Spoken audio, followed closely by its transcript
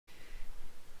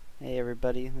Hey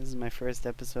everybody, this is my first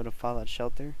episode of Fallout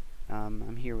Shelter.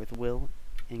 I'm here with Will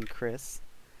and Chris.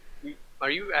 Are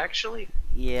you actually?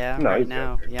 Yeah, No, right he's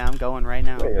now. good. Yeah, I'm going right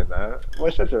now. No, you're not. Well,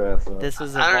 shut your ass up. This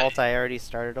was a I don't- vault I already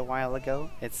started a while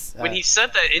ago. When he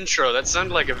said that intro, that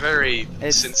sounded like a very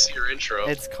It's- sincere intro.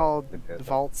 It's called Okay, so-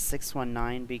 Vault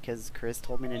 619 because Chris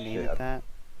told me to name Yeah. it that.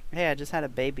 Hey, I just had a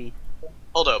baby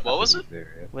Hold up, what was it?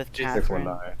 with Just Catherine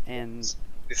 619. and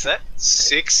Is that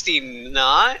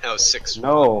 69? Oh, 6.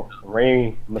 No,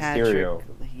 Rey Mysterio.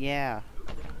 Patrick. Yeah.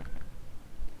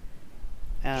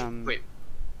 Wait,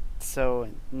 So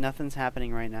nothing's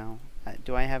happening right now.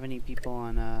 Do I have any people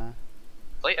on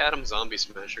play Adam Zombie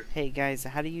Smasher. Hey guys,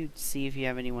 how do you see if you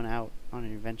have anyone out on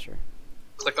an adventure?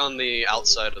 Click on the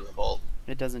outside of the vault.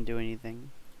 It doesn't do anything.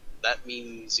 That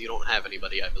means you don't have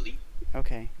anybody, I believe.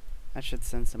 Okay, I should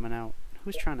send someone out.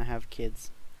 Who's trying to have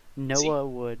kids? Noah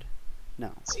would.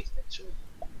 No. See, actually.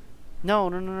 No,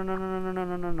 no, no, no, no, no, no, no,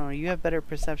 no, no, no. You have better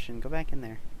perception. Go back in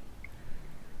there.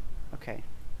 Okay.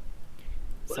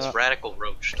 What So, is Radical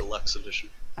Roach Deluxe Edition?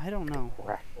 I don't know.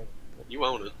 You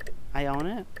own it. I own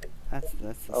it? That's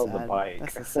the Oh, the sad. bike.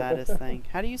 That's the saddest thing.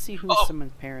 How do you see who Oh.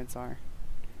 someone's parents are?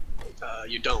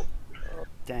 You don't.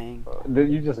 Dang.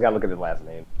 You just gotta look at his last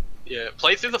name. Yeah,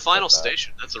 play through the final What's that?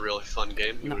 station. That's a really fun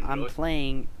game. You No, would I'm enjoy.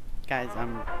 playing. Guys,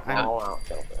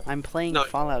 I'm playing No.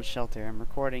 Fallout Shelter. I'm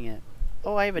recording it.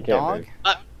 Oh, I have a You can't dog?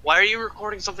 be. Why are you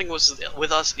recording something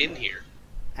with us in here?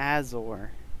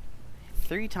 Azor.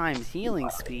 3 times healing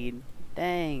speed.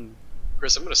 Dang.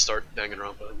 Chris, I'm gonna start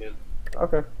Danganronpa again.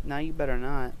 Okay. Now you better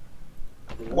not.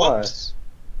 Why? Whoops!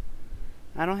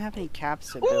 I don't have any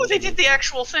caps to build. Ooh, they did the anything.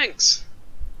 actual things!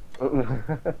 I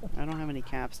don't have any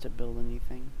caps to build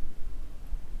anything.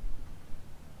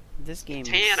 This game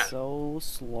Katana. is so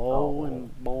slow Oh.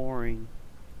 and boring.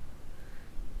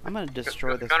 I'm gonna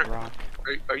destroy this Connor- rock.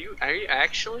 Are you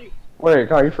actually? Wait,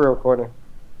 Con, you for recording?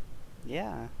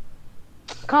 Yeah.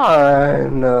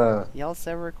 Con. Y'all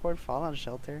said record Fallout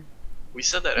Shelter. We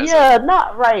said that as Yeah,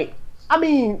 not right. I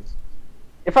mean,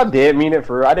 if I did mean it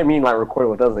for real, I didn't mean like recording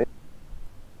with us.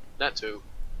 that too.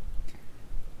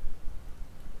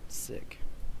 Sick.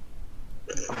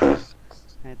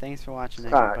 Hey, thanks for watching,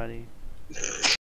 Alright. everybody.